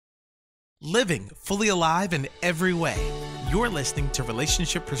living fully alive in every way. You're listening to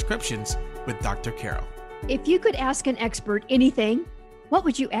Relationship Prescriptions with Dr. Carol. If you could ask an expert anything, what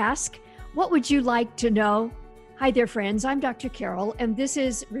would you ask? What would you like to know? Hi there, friends. I'm Dr. Carol, and this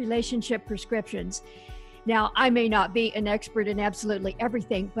is Relationship Prescriptions. Now, I may not be an expert in absolutely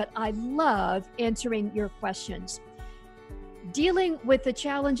everything, but I love answering your questions. Dealing with the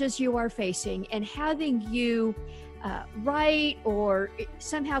challenges you are facing and having you write or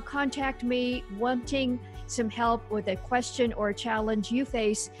somehow contact me wanting some help with a question or a challenge you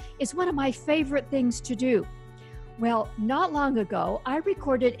face is one of my favorite things to do. Well, not long ago, I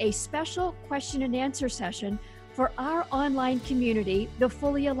recorded a special question and answer session for our online community, the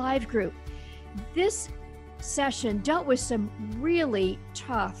Fully Alive group. This session dealt with some really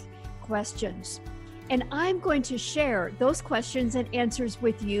tough questions, and I'm going to share those questions and answers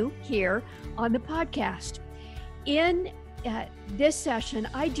with you here on the podcast. In this session,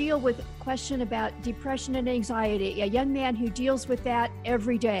 I deal with a question about depression and anxiety, a young man who deals with that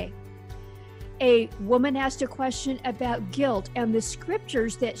every day. A woman asked a question about guilt and the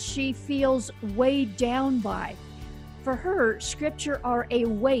scriptures that she feels weighed down by. For her, scripture are a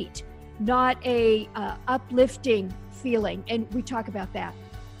weight, not a uplifting feeling, and we talk about that.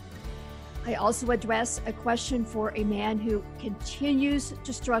 I also address a question for a man who continues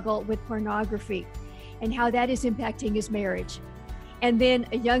to struggle with pornography and how that is impacting his marriage. And then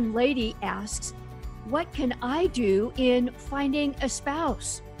a young lady asks, what can I do in finding a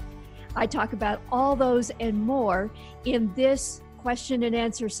spouse? I talk about all those and more in this question and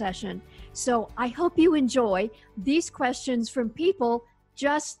answer session. So I hope you enjoy these questions from people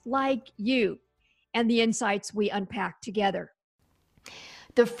just like you and the insights we unpack together.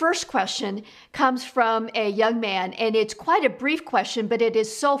 The first question comes from a young man, and it's quite a brief question, but it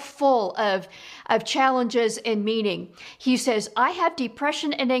is so full of challenges and meaning. He says, I have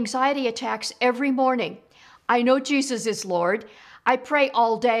depression and anxiety attacks every morning. I know Jesus is Lord. I pray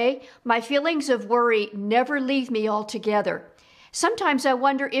all day. My feelings of worry never leave me altogether. Sometimes I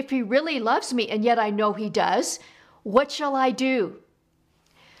wonder if he really loves me, and yet I know he does. What shall I do?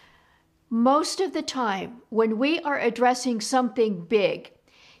 Most of the time, when we are addressing something big,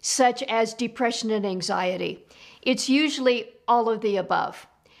 such as depression and anxiety, it's usually all of the above.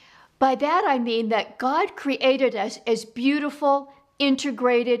 By that, I mean that God created us as beautiful,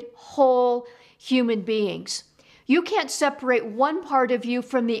 integrated, whole human beings. You can't separate one part of you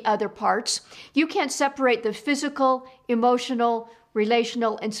from the other parts. You can't separate the physical, emotional,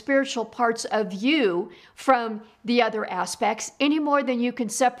 relational, and spiritual parts of you from the other aspects any more than you can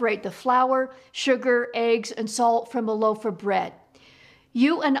separate the flour, sugar, eggs, and salt from a loaf of bread.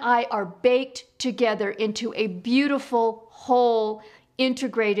 You and I are baked together into a beautiful, whole,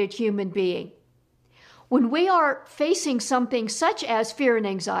 integrated human being. When we are facing something such as fear and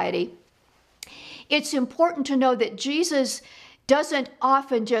anxiety, it's important to know that Jesus doesn't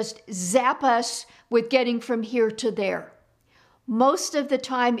often just zap us with getting from here to there. Most of the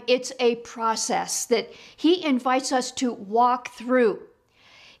time, it's a process that he invites us to walk through.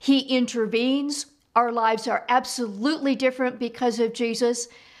 He intervenes. Our lives are absolutely different because of Jesus,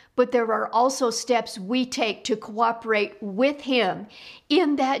 but there are also steps we take to cooperate with him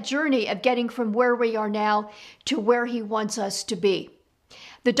in that journey of getting from where we are now to where he wants us to be.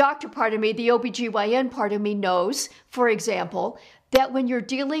 The doctor part of me, the OBGYN part of me knows, for example, that when you're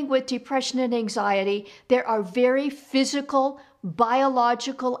dealing with depression and anxiety, there are very physical,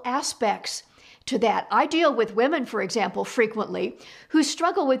 biological aspects to that. I deal with women, for example, frequently, who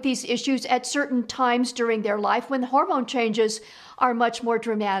struggle with these issues at certain times during their life when hormone changes are much more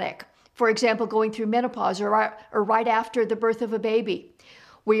dramatic. For example, going through menopause or right after the birth of a baby.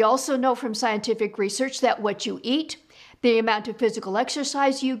 We also know from scientific research that what you eat, the amount of physical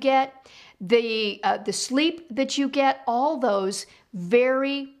exercise you get, the sleep that you get, all those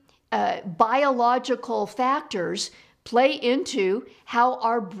very biological factors play into how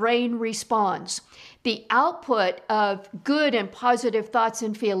our brain responds. The output of good and positive thoughts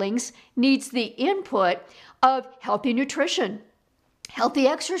and feelings needs the input of healthy nutrition, healthy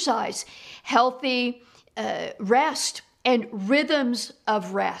exercise, healthy rest, and rhythms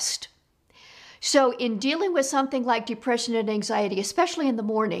of rest. So in dealing with something like depression and anxiety, especially in the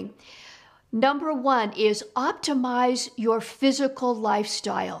morning, number one is optimize your physical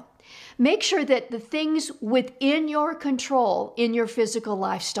lifestyle. Make sure that the things within your control in your physical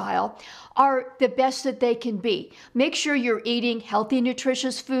lifestyle are the best that they can be. Make sure you're eating healthy,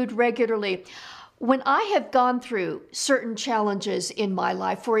 nutritious food regularly. When I have gone through certain challenges in my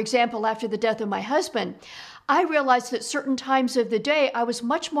life, for example, after the death of my husband, I realized that certain times of the day, I was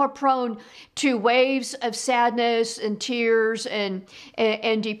much more prone to waves of sadness and tears and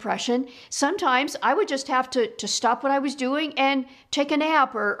depression. Sometimes I would just have to stop what I was doing and take a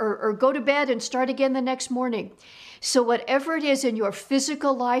nap or go to bed and start again the next morning. So whatever it is in your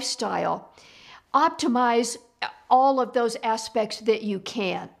physical lifestyle, optimize all of those aspects that you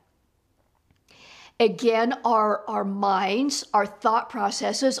can. Again, our minds, our thought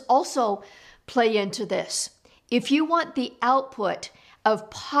processes also play into this. If you want the output of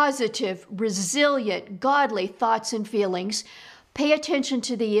positive, resilient, godly thoughts and feelings, pay attention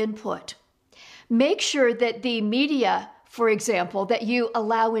to the input. Make sure that the media, for example, that you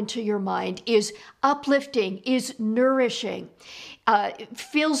allow into your mind is uplifting, is nourishing,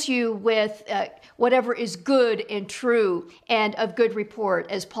 fills you with whatever is good and true and of good report,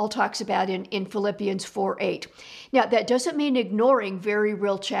 as Paul talks about in Philippians 4:8. Now, that doesn't mean ignoring very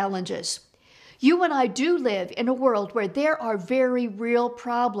real challenges. You and I do live in a world where there are very real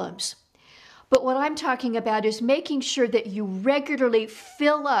problems. But what I'm talking about is making sure that you regularly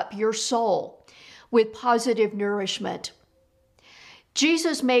fill up your soul with positive nourishment.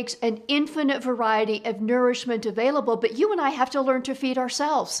 Jesus makes an infinite variety of nourishment available, but you and I have to learn to feed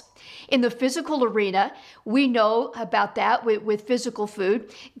ourselves. In the physical arena, we know about that with physical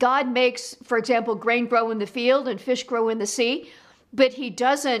food. God makes, for example, grain grow in the field and fish grow in the sea, but he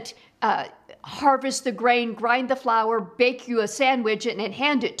doesn't harvest the grain, grind the flour, bake you a sandwich and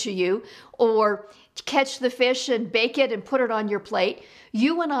hand it to you, or catch the fish and bake it and put it on your plate.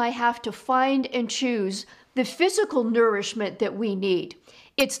 You and I have to find and choose the physical nourishment that we need.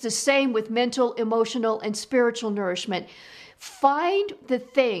 It's the same with mental, emotional, and spiritual nourishment. Find the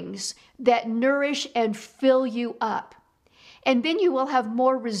things that nourish and fill you up. And then you will have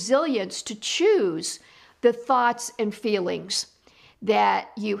more resilience to choose the thoughts and feelings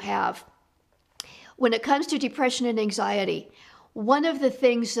that you have. When it comes to depression and anxiety, one of the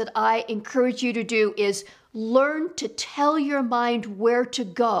things that I encourage you to do is learn to tell your mind where to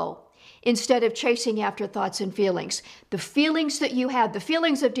go instead of chasing after thoughts and feelings. The feelings that you have, the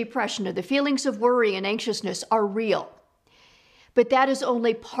feelings of depression or the feelings of worry and anxiousness are real. But that is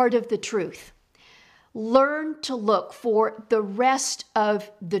only part of the truth. Learn to look for the rest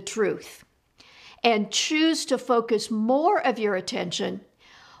of the truth and choose to focus more of your attention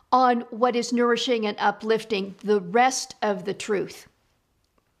on what is nourishing and uplifting, the rest of the truth.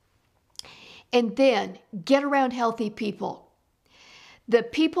 And then get around healthy people. The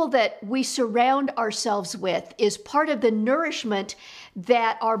people that we surround ourselves with is part of the nourishment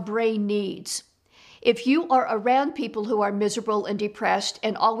that our brain needs. If you are around people who are miserable and depressed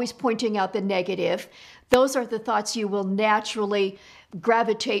and always pointing out the negative, those are the thoughts you will naturally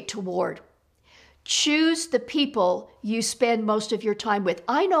gravitate toward. Choose the people you spend most of your time with.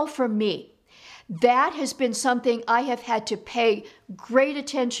 I know for me, that has been something I have had to pay great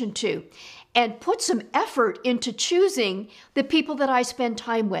attention to and put some effort into choosing the people that I spend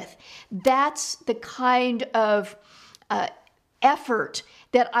time with. That's the kind of effort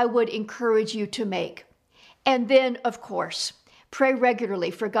that I would encourage you to make. And then, of course, pray regularly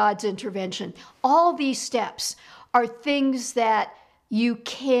for God's intervention. All these steps are things that you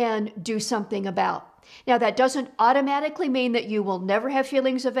can do something about. Now, that doesn't automatically mean that you will never have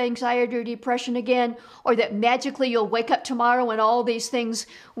feelings of anxiety or depression again, or that magically you'll wake up tomorrow and all these things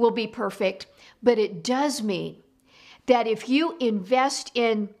will be perfect. But it does mean that if you invest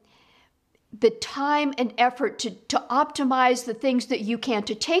in the time and effort to optimize the things that you can,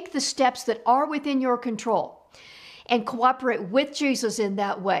 to take the steps that are within your control and cooperate with Jesus in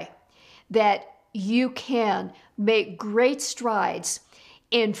that way, that you can make great strides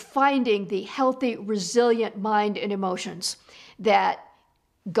in finding the healthy, resilient mind and emotions that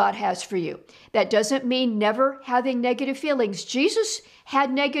God has for you. That doesn't mean never having negative feelings. Jesus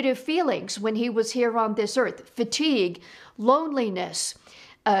had negative feelings when he was here on this earth. Fatigue, loneliness,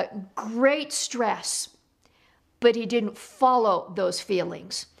 great stress. But he didn't follow those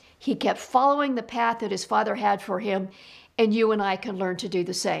feelings. He kept following the path that his Father had for him, and you and I can learn to do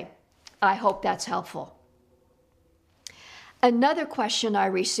the same. I hope that's helpful. Another question I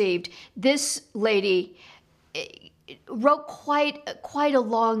received, this lady wrote quite a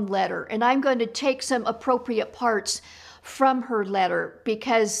long letter, and I'm going to take some appropriate parts from her letter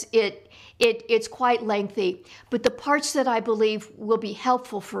because it's quite lengthy, but the parts that I believe will be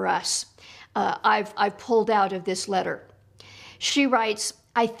helpful for us, I've pulled out of this letter. She writes,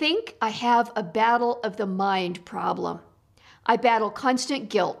 I think I have a battle of the mind problem. I battle constant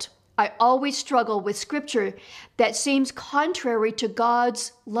guilt. I always struggle with scripture that seems contrary to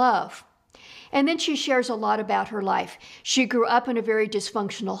God's love. And then she shares a lot about her life. She grew up in a very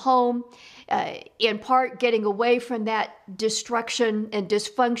dysfunctional home. In part, getting away from that destruction and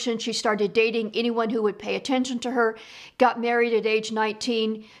dysfunction, she started dating anyone who would pay attention to her, got married at age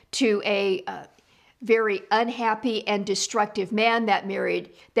 19 to a very unhappy and destructive man. That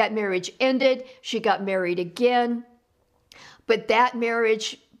marriage ended. She got married again. But that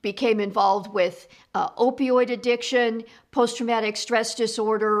marriage became involved with opioid addiction, post-traumatic stress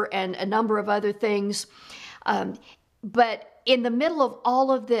disorder, and a number of other things. But in the middle of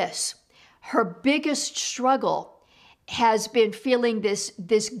all of this, her biggest struggle has been feeling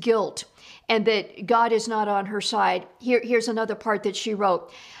this guilt and that God is not on her side. Here's another part that she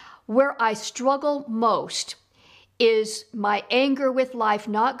wrote. Where I struggle most is my anger with life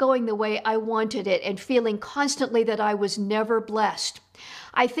not going the way I wanted it and feeling constantly that I was never blessed.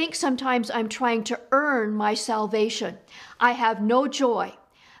 I think sometimes I'm trying to earn my salvation. I have no joy.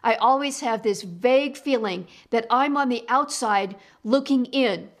 I always have this vague feeling that I'm on the outside looking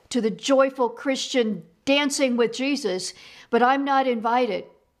in to the joyful Christian dancing with Jesus, but I'm not invited.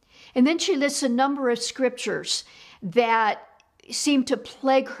 And then she lists a number of scriptures that seem to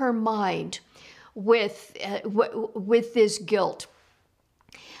plague her mind with this guilt.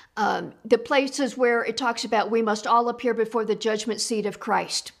 The places where it talks about we must all appear before the judgment seat of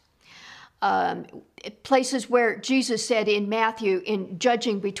Christ. Places where Jesus said in Matthew, in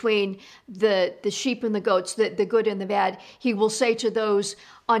judging between the sheep and the goats, the good and the bad, he will say to those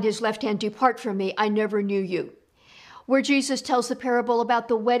on his left hand, depart from me, I never knew you. Where Jesus tells the parable about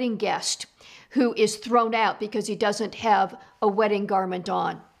the wedding guest who is thrown out because he doesn't have a wedding garment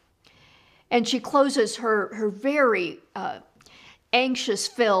on. And she closes her very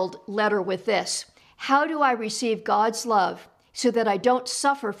anxious-filled letter with this. How do I receive God's love so that I don't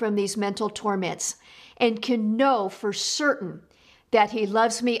suffer from these mental torments and can know for certain that he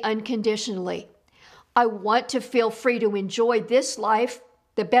loves me unconditionally? I want to feel free to enjoy this life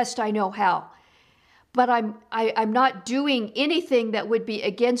the best I know how. But I'm not doing anything that would be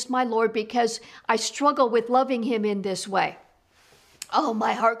against my Lord because I struggle with loving him in this way. Oh,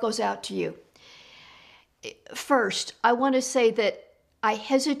 my heart goes out to you. First, I want to say that I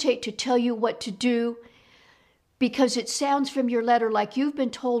hesitate to tell you what to do because it sounds from your letter like you've been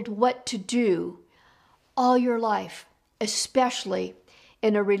told what to do all your life, especially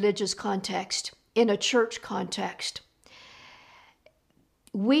in a religious context, in a church context.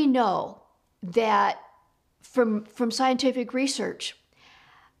 We know that from scientific research,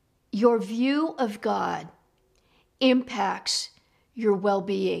 your view of God impacts your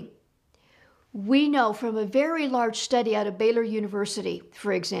well-being. We know from a very large study out of Baylor University,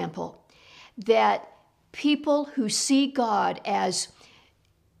 for example, that people who see God as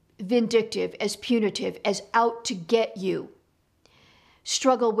vindictive, as punitive, as out to get you,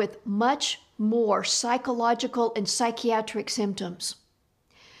 struggle with much more psychological and psychiatric symptoms.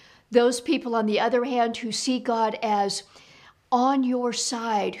 Those people, on the other hand, who see God as on your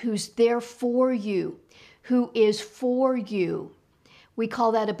side, who's there for you, who is for you, we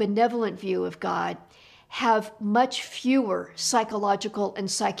call that a benevolent view of God, have much fewer psychological and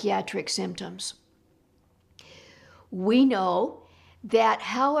psychiatric symptoms. We know that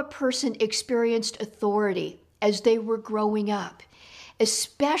how a person experienced authority as they were growing up,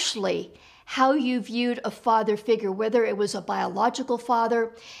 especially how you viewed a father figure, whether it was a biological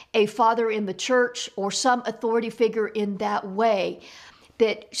father, a father in the church, or some authority figure in that way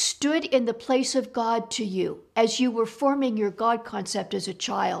that stood in the place of God to you as you were forming your God concept as a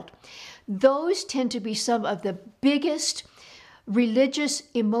child. Those tend to be some of the biggest religious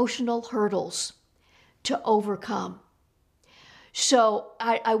emotional hurdles to overcome. So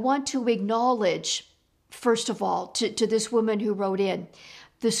I want to acknowledge, first of all, to this woman who wrote in,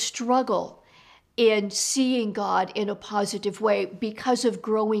 the struggle in seeing God in a positive way because of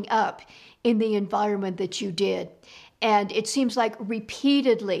growing up in the environment that you did. And it seems like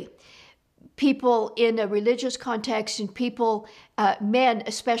repeatedly, people in a religious context and people, men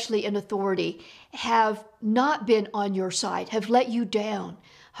especially in authority, have not been on your side, have let you down,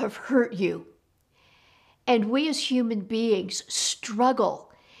 have hurt you. And we as human beings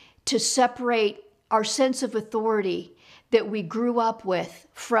struggle to separate our sense of authority that we grew up with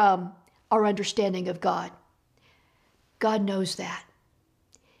from our understanding of God. God knows that.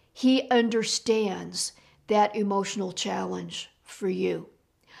 He understands that emotional challenge for you.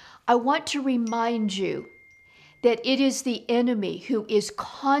 I want to remind you that it is the enemy who is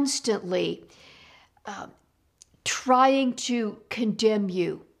constantly trying to condemn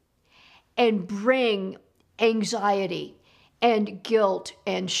you and bring anxiety and guilt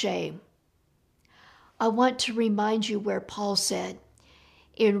and shame. I want to remind you where Paul said,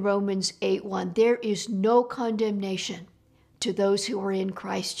 in Romans 8:1. There is no condemnation to those who are in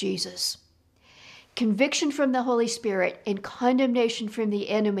Christ Jesus. Conviction from the Holy Spirit and condemnation from the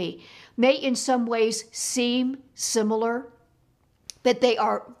enemy may in some ways seem similar, but they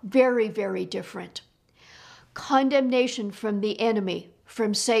are very, very different. Condemnation from the enemy,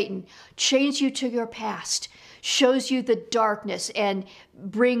 from Satan, chains you to your past, shows you the darkness, and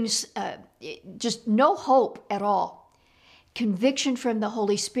brings just no hope at all. Conviction from the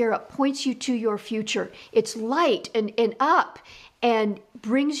Holy Spirit points you to your future. It's light and up and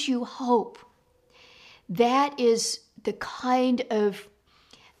brings you hope. That is the kind of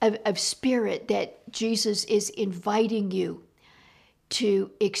spirit that Jesus is inviting you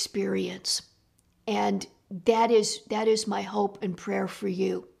to experience. And that is my hope and prayer for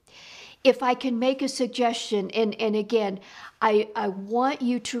you. If I can make a suggestion, and again, I want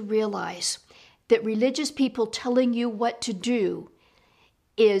you to realize that religious people telling you what to do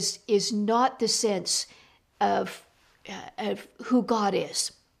is not the sense of who God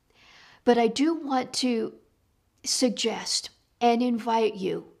is. But I do want to suggest and invite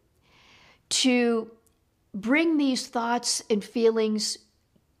you to bring these thoughts and feelings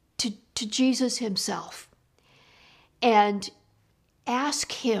to Jesus himself and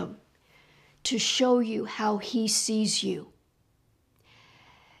ask him to show you how he sees you.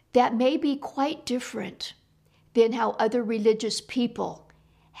 That may be quite different than how other religious people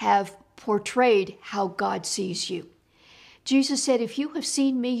have portrayed how God sees you. Jesus said, if you have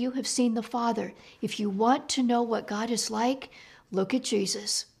seen me, you have seen the Father. If you want to know what God is like, look at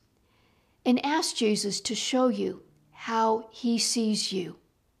Jesus and ask Jesus to show you how he sees you.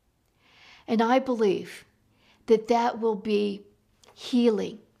 And I believe that that will be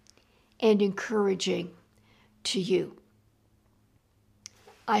healing and encouraging to you.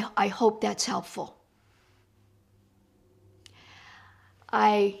 I hope that's helpful.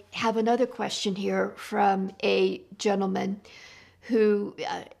 I have another question here from a gentleman who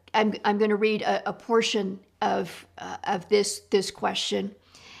I'm going to read a portion of this question.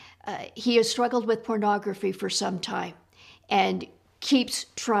 He has struggled with pornography for some time and keeps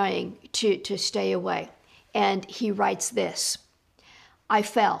trying to stay away. And he writes this: I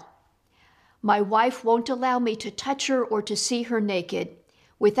fell. My wife won't allow me to touch her or to see her naked.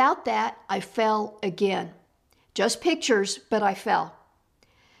 Without that, I fell again. Just pictures, but I fell.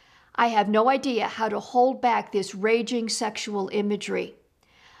 I have no idea how to hold back this raging sexual imagery.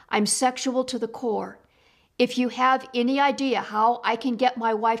 I'm sexual to the core. If you have any idea how I can get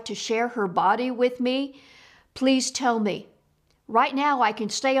my wife to share her body with me, please tell me. Right now, I can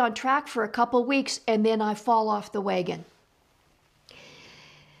stay on track for a couple weeks and then I fall off the wagon.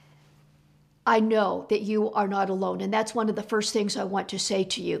 I know that you are not alone, and that's one of the first things I want to say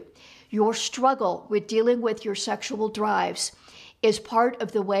to you. Your struggle with dealing with your sexual drives is part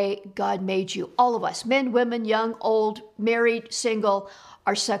of the way God made you. All of us, men, women, young, old, married, single,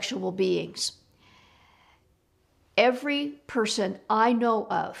 are sexual beings. Every person I know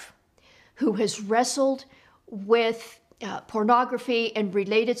of who has wrestled with pornography and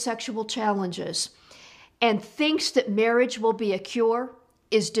related sexual challenges and thinks that marriage will be a cure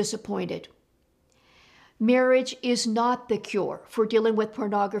is disappointed. Marriage is not the cure for dealing with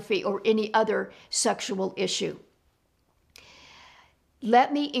pornography or any other sexual issue.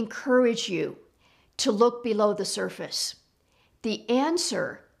 Let me encourage you to look below the surface. The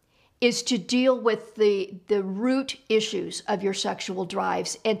answer is to deal with the root issues of your sexual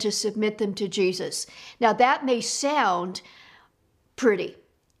drives and to submit them to Jesus. Now, that may sound pretty,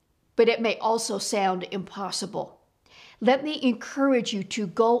 but it may also sound impossible. Let me encourage you to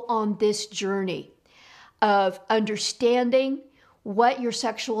go on this journey of understanding what your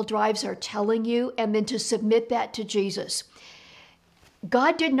sexual drives are telling you and then to submit that to Jesus.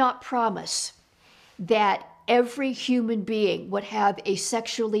 God did not promise that every human being would have a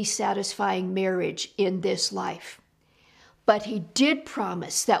sexually satisfying marriage in this life. But he did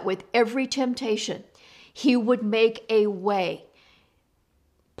promise that with every temptation, he would make a way.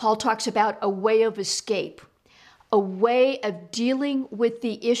 Paul talks about a way of escape, a way of dealing with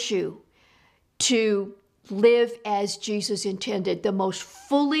the issue to live as Jesus intended, the most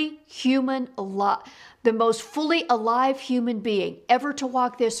fully alive human being ever to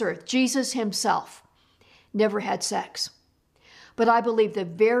walk this earth. Jesus himself never had sex. But I believe the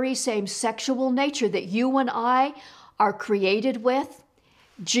very same sexual nature that you and I are created with,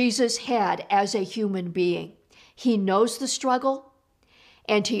 Jesus had as a human being. He knows the struggle,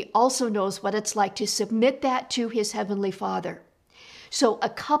 and he also knows what it's like to submit that to his heavenly Father. So a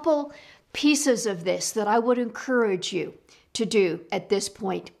couple pieces of this that I would encourage you to do at this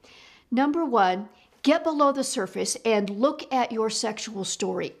point. Number one, Get below the surface and look at your sexual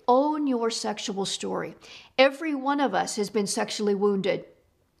story. Own your sexual story. Every one of us has been sexually wounded.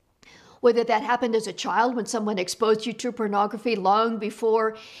 Whether that happened as a child when someone exposed you to pornography long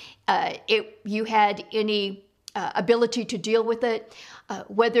before you had any ability to deal with it,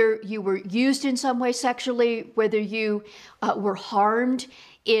 whether you were used in some way sexually, whether you were harmed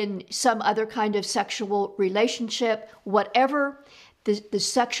in some other kind of sexual relationship, whatever the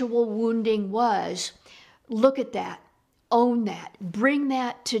sexual wounding was, look at that, own that, bring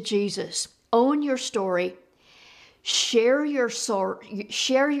that to Jesus, own your story, share your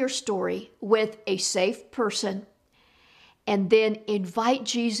story with a safe person, and then invite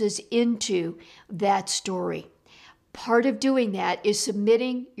Jesus into that story. Part of doing that is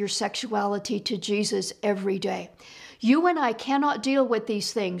submitting your sexuality to Jesus every day. You and I cannot deal with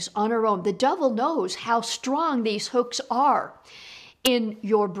these things on our own. The devil knows how strong these hooks are in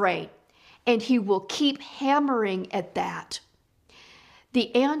your brain, and he will keep hammering at that.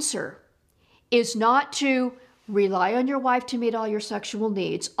 The answer is not to rely on your wife to meet all your sexual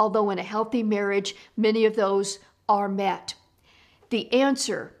needs, although in a healthy marriage, many of those are met. The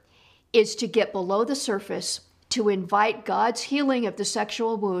answer is to get below the surface, to invite God's healing of the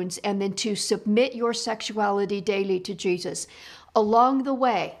sexual wounds, and then to submit your sexuality daily to Jesus. Along the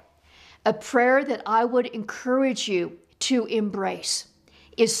way, a prayer that I would encourage you to embrace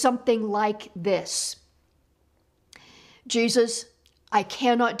is something like this. Jesus, I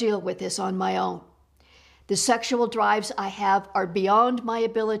cannot deal with this on my own. The sexual drives I have are beyond my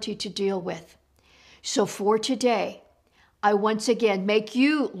ability to deal with. So for today, I once again make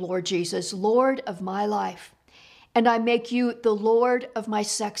you, Lord Jesus, Lord of my life, and I make you the Lord of my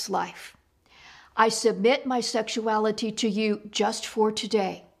sex life. I submit my sexuality to you just for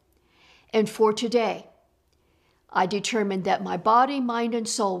today. And for today, I determine that my body, mind, and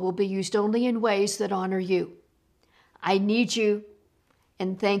soul will be used only in ways that honor you. I need you,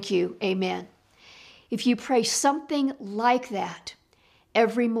 and thank you. Amen. If you pray something like that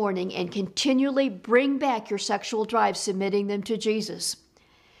every morning and continually bring back your sexual drive, submitting them to Jesus,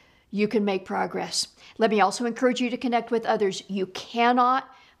 you can make progress. Let me also encourage you to connect with others. You cannot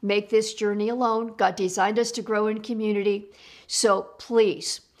make this journey alone. God designed us to grow in community. So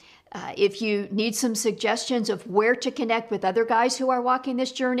please, if you need some suggestions of where to connect with other guys who are walking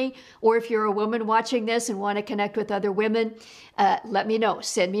this journey, or if you're a woman watching this and want to connect with other women, let me know.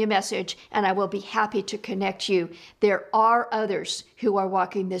 Send me a message and I will be happy to connect you. There are others who are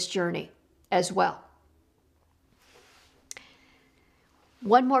walking this journey as well.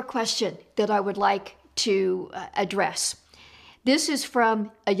 One more question that I would like to address. This is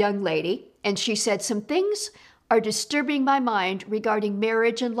from a young lady, and she said, some things are disturbing my mind regarding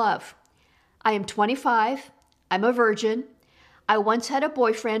marriage and love. I am 25. I'm a virgin. I once had a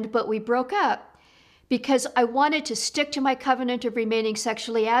boyfriend, but we broke up because I wanted to stick to my covenant of remaining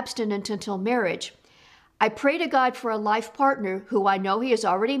sexually abstinent until marriage. I pray to God for a life partner who I know He has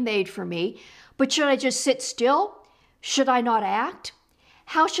already made for me, but should I just sit still? Should I not act?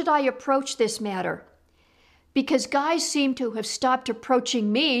 How should I approach this matter? Because guys seem to have stopped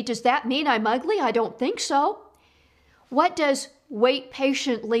approaching me. Does that mean I'm ugly? I don't think so. What does wait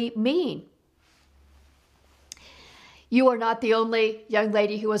patiently mean? You are not the only young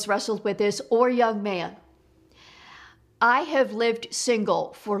lady who has wrestled with this, or young man. I have lived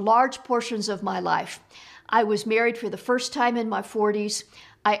single for large portions of my life. I was married for the first time in my 40s.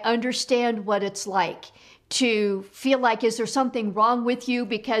 I understand what it's like to feel like, is there something wrong with you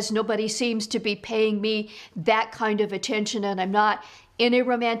because nobody seems to be paying me that kind of attention and I'm not in a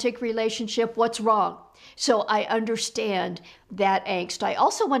romantic relationship? What's wrong? So I understand that angst. I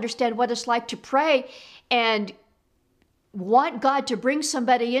also understand what it's like to pray and want God to bring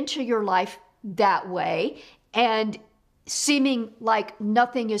somebody into your life that way and seeming like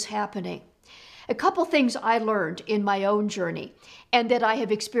nothing is happening. A couple things I learned in my own journey and that I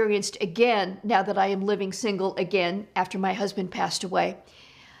have experienced again now that I am living single again after my husband passed away.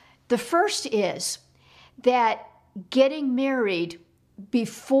 The first is that getting married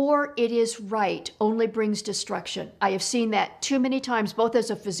before it is right only brings destruction. I have seen that too many times, both as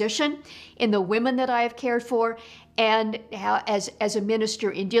a physician in the women that I have cared for and as a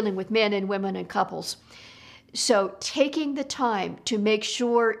minister in dealing with men and women and couples. So taking the time to make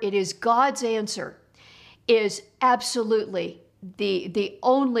sure it is God's answer is absolutely the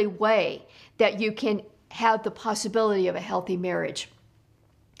only way that you can have the possibility of a healthy marriage.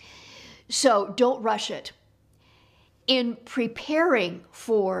 So don't rush it. In preparing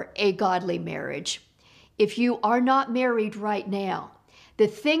for a godly marriage, if you are not married right now, the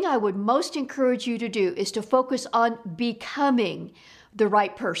thing I would most encourage you to do is to focus on becoming the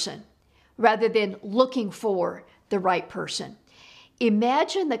right person rather than looking for the right person.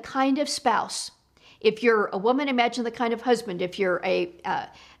 Imagine the kind of spouse. If you're a woman, imagine the kind of husband. If you're a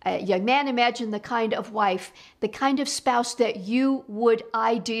young man, imagine the kind of wife, the kind of spouse that you would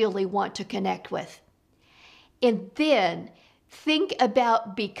ideally want to connect with. And then think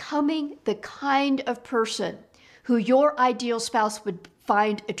about becoming the kind of person who your ideal spouse would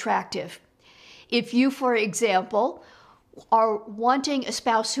find attractive. If you, for example, are wanting a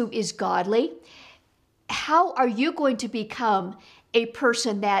spouse who is godly, how are you going to become a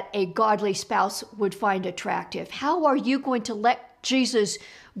person that a godly spouse would find attractive? How are you going to let Jesus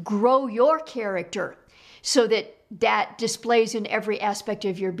grow your character so that that displays in every aspect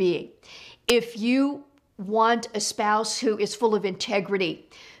of your being? If you want a spouse who is full of integrity,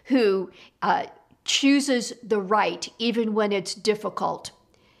 who chooses the right even when it's difficult,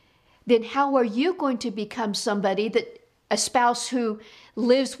 then how are you going to become somebody that a spouse who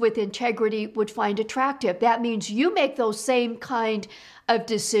lives with integrity would find attractive? That means you make those same kind of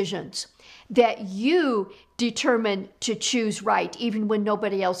decisions, that you determine to choose right even when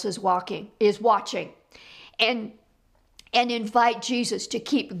nobody else is watching, and invite Jesus to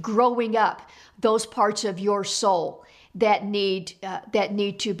keep growing up those parts of your soul that need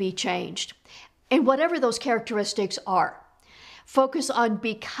to be changed. And whatever those characteristics are, focus on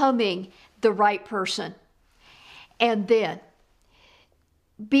becoming the right person. And then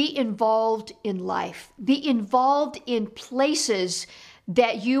be involved in life. Be involved in places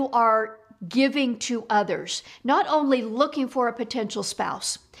that you are giving to others. Not only looking for a potential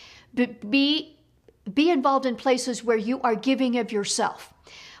spouse, but be involved in places where you are giving of yourself.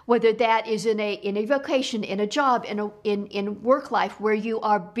 Whether that is in a vocation, in a job, in work life, where you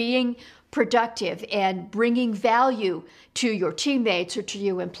are being productive and bringing value to your teammates or to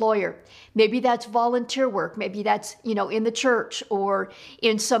your employer. Maybe that's volunteer work. Maybe that's, in the church or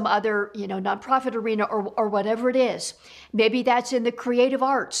in some other, nonprofit arena or whatever it is. Maybe that's in the creative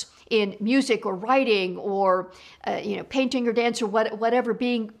arts, in music or writing or, painting or dance or whatever,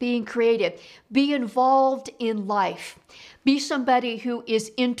 being creative. Be involved in life. Be somebody who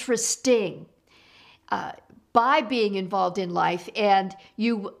is interesting by being involved in life, and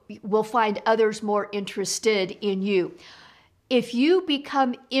you will find others more interested in you. If you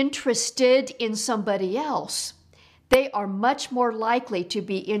become interested in somebody else, they are much more likely to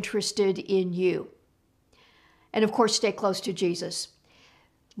be interested in you. And of course, stay close to Jesus.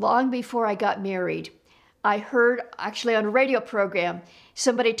 Long before I got married, I heard, actually on a radio program,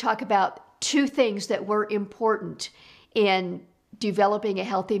 somebody talk about two things that were important in developing a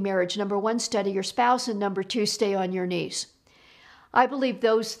healthy marriage. Number one, study your spouse, and number two, stay on your knees. I believe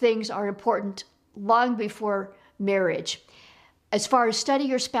those things are important long before marriage. As far as study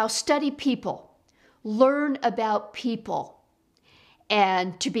your spouse, study people. Learn about people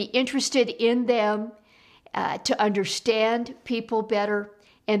and to be interested in them, to understand people better,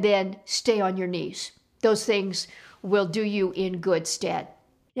 and then stay on your knees. Those things will do you in good stead.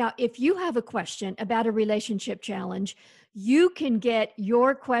 Now, if you have a question about a relationship challenge, you can get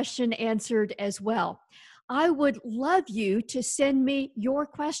your question answered as well. I would love you to send me your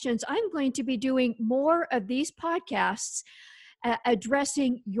questions. I'm going to be doing more of these podcasts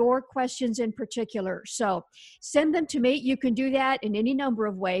addressing your questions in particular. So send them to me. You can do that in any number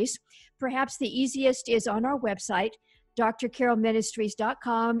of ways. Perhaps the easiest is on our website,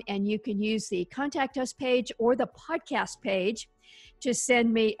 drcarolministries.com, and you can use the Contact Us page or the podcast page to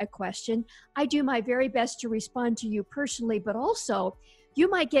send me a question. I do my very best to respond to you personally, but also you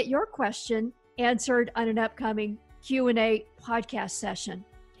might get your question answered on an upcoming Q&A podcast session.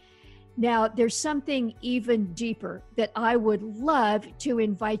 Now, there's something even deeper that I would love to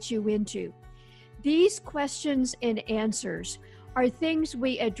invite you into. These questions and answers are things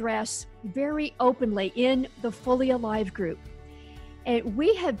we address very openly in the Fully Alive group. And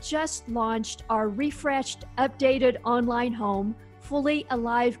we have just launched our refreshed, updated online home,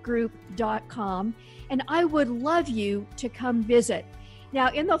 fullyalivegroup.com, and I would love you to come visit. Now,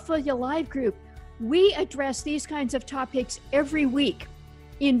 in the Fully Alive group, we address these kinds of topics every week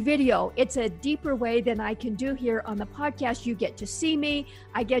in video. It's a deeper way than I can do here on the podcast. You get to see me.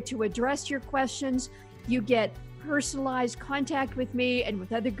 I get to address your questions. You get personalized contact with me and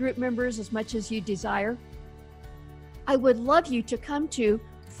with other group members as much as you desire. I would love you to come to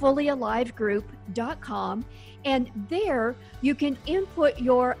fullyalivegroup.com, and there you can input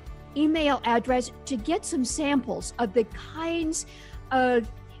your email address to get some samples of the kinds of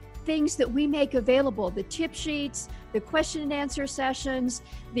things that we make available, the tip sheets, the question and answer sessions,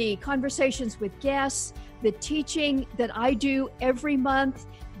 the conversations with guests, the teaching that I do every month,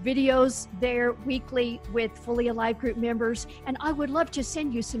 videos there weekly with Fully Alive group members, and I would love to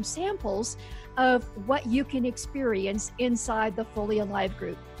send you some samples of what you can experience inside the Fully Alive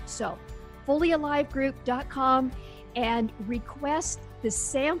group. So fullyalivegroup.com and request the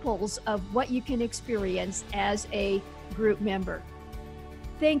samples of what you can experience as a group member.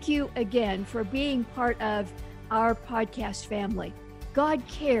 Thank you again for being part of our podcast family. God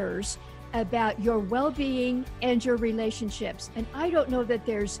cares about your well-being and your relationships. And I don't know that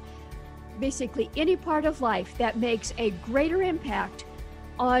there's basically any part of life that makes a greater impact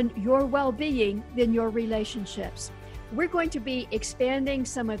on your well-being than your relationships. We're going to be expanding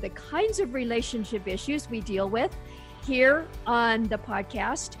some of the kinds of relationship issues we deal with here on the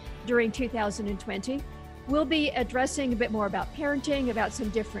podcast during 2020. We'll be addressing a bit more about parenting, about some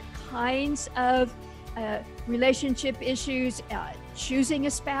different kinds of relationship issues, choosing a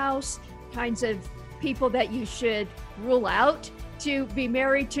spouse, kinds of people that you should rule out to be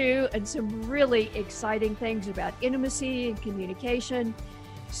married to, and some really exciting things about intimacy and communication.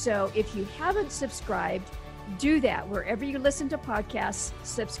 So if you haven't subscribed, do that wherever you listen to podcasts.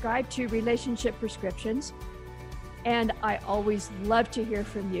 Subscribe to Relationship Prescriptions. And I always love to hear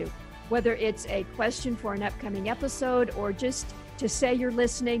from you, whether it's a question for an upcoming episode or just to say you're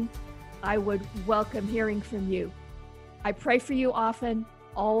listening. I would welcome hearing from you. I pray for you often,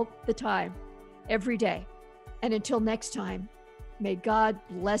 all the time, every day. And until next time, may God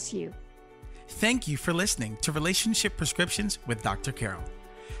bless you. Thank you for listening to Relationship Prescriptions with Dr. Carol.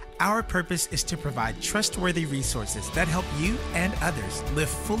 Our purpose is to provide trustworthy resources that help you and others live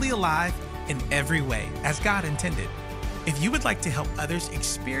fully alive in every way as God intended. If you would like to help others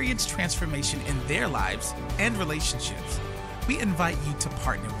experience transformation in their lives and relationships, we invite you to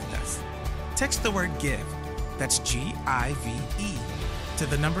partner with us. Text the word GIVE, that's GIVE, to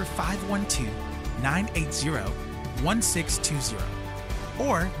the number 512-980-1620,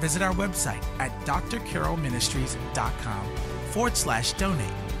 or visit our website at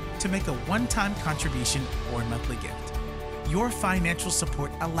drcarolministries.com/donate to make a one-time contribution or monthly gift. Your financial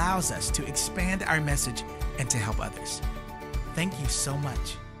support allows us to expand our message and to help others. Thank you so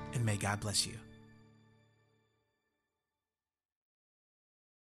much, and may God bless you.